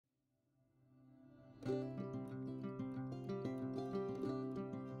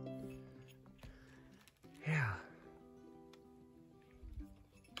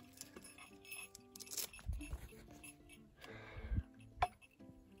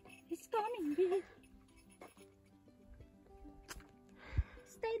coming, baby.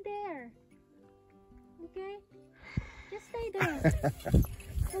 Stay there. Okay? Just stay there.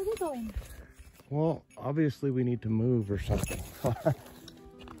 Where are we going? Well, obviously we need to move or something.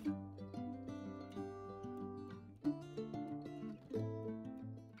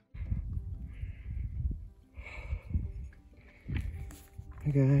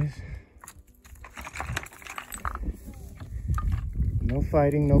 Hey guys. No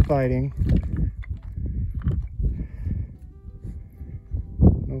fighting, no fighting.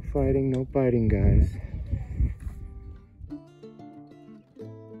 No fighting, no fighting, guys.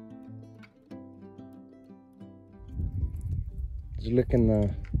 Just licking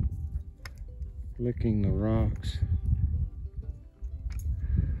the rocks.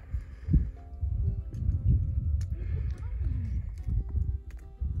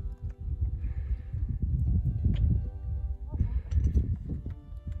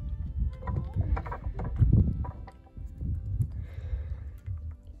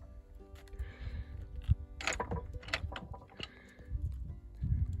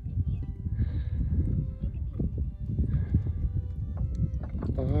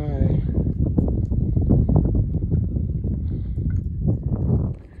 Bye.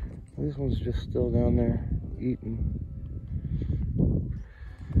 This one's just still down there eating.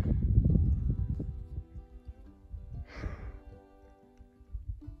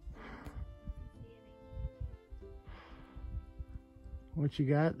 What you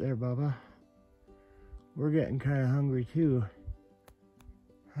got there, Bubba? We're getting kind of hungry too.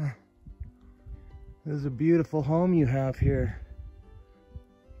 Huh. This is a beautiful home you have here.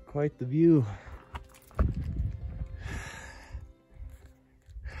 Quite the view.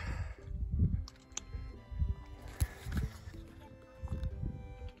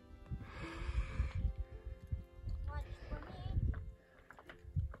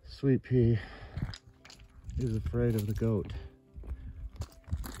 Sweet Pea is afraid of the goat.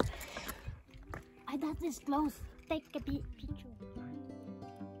 I got this close. Take a picture.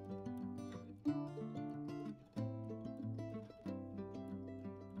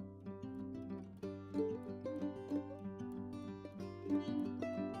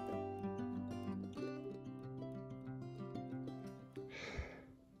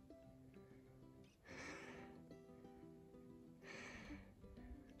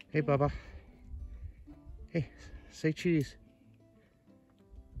 Hey, Bubba. Hey, say cheese.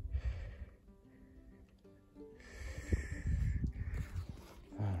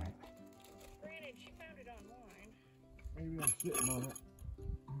 All right. Granted, she found it online. Maybe I'm sitting on it.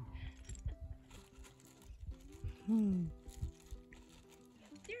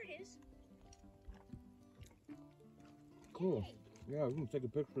 There it is. Cool. Yeah, we can take a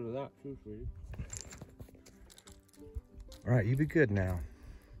picture of that too, sweetie. All right, you be good now.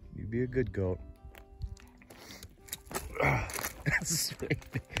 You be a good goat. That's sweet.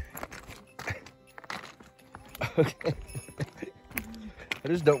 Okay. I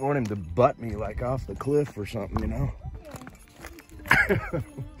just don't want him to butt me like off the cliff or something, you know?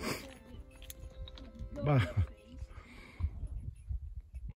 Bye.